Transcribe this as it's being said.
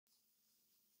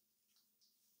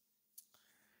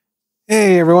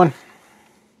Hey everyone,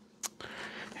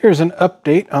 here's an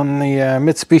update on the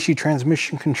Mitsubishi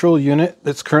transmission control unit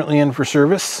that's currently in for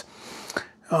service.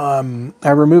 I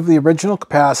removed the original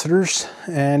capacitors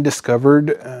and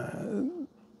discovered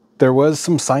there was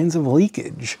some signs of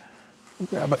leakage.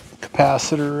 Grab a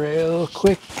capacitor real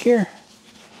quick here.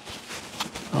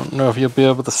 I don't know if you'll be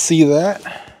able to see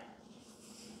that.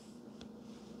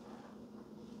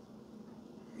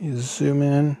 You zoom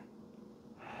in.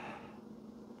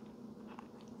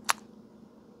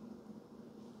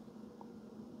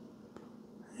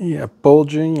 Yeah,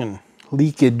 bulging and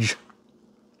leakage.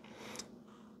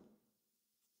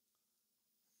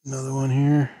 Another one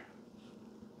here.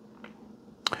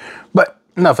 But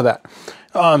enough of that.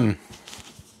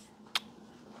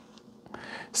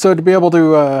 So to be able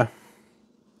to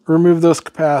remove those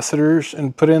capacitors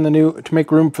and put in the new, to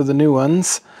make room for the new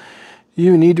ones,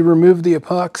 you need to remove the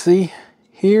epoxy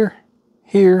here,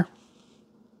 here,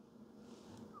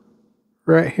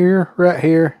 right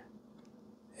here,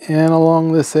 and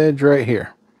along this edge right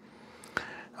here.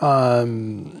 I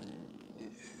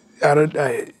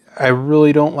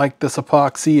really don't like this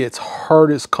epoxy. It's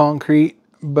hard as concrete,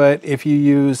 but if you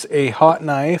use a hot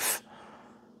knife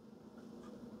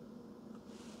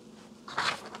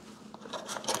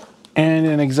and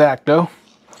an X-Acto,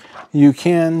 you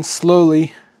can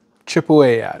slowly chip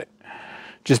away at it.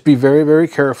 Just be very, very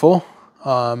careful.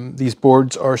 These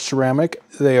boards are ceramic.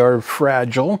 They are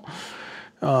fragile.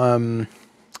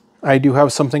 I do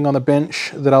have something on the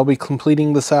bench that I'll be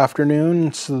completing this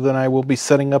afternoon, so then I will be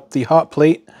setting up the hot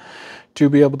plate to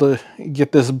be able to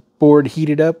get this board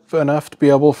heated up enough to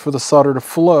be able for the solder to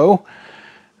flow,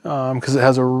 because it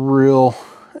has a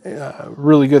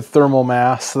really good thermal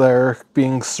mass there,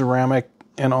 being ceramic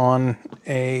and on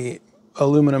a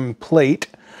aluminum plate.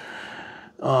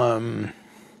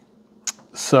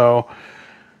 So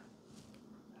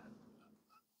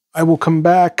I will come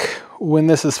back when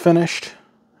this is finished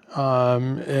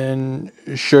and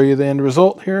show you the end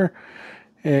result here.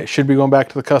 It should be going back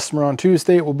to the customer on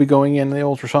Tuesday. It will be going in the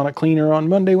ultrasonic cleaner on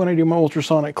Monday when I do my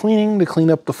ultrasonic cleaning to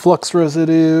clean up the flux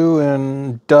residue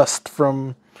and dust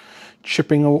from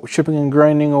chipping and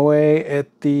grinding away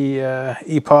at the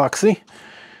epoxy.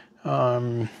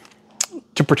 To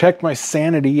protect my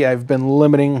sanity, I've been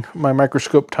limiting my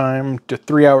microscope time to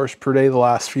 3 hours per day the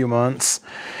last few months.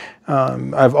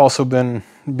 I've also been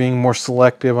being more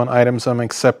selective on items I'm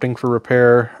accepting for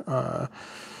repair,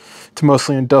 to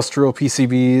mostly industrial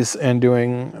PCBs, and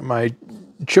doing my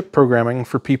chip programming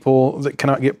for people that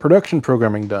cannot get production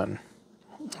programming done.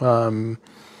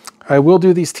 I will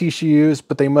do these TCUs,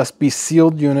 but they must be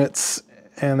sealed units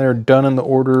and they're done in the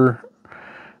order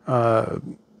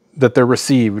that they're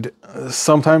received.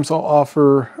 Sometimes I'll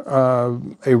offer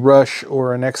a rush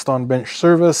or a next on bench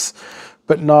service,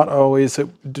 but not always.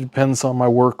 It depends on my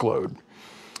workload.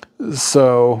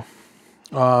 So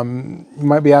you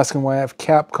might be asking why I have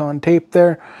Capcon tape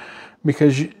there,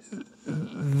 because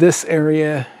this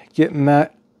area,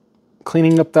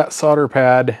 cleaning up that solder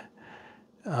pad,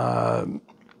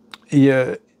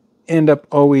 you end up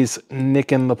always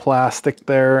nicking the plastic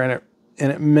there, and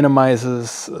it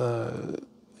minimizes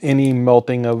any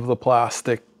melting of the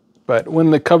plastic. But when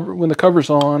the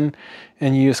cover's on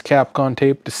and you use Capcon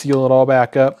tape to seal it all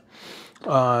back up,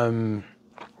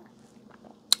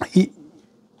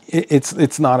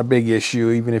 it's not a big issue,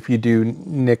 even if you do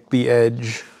nick the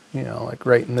edge, you know, like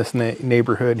right in this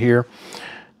neighborhood here.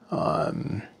 I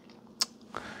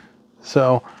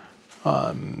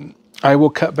will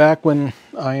cut back when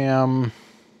I am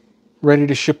ready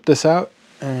to ship this out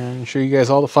and show you guys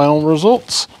all the final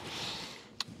results.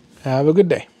 Have a good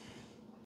day.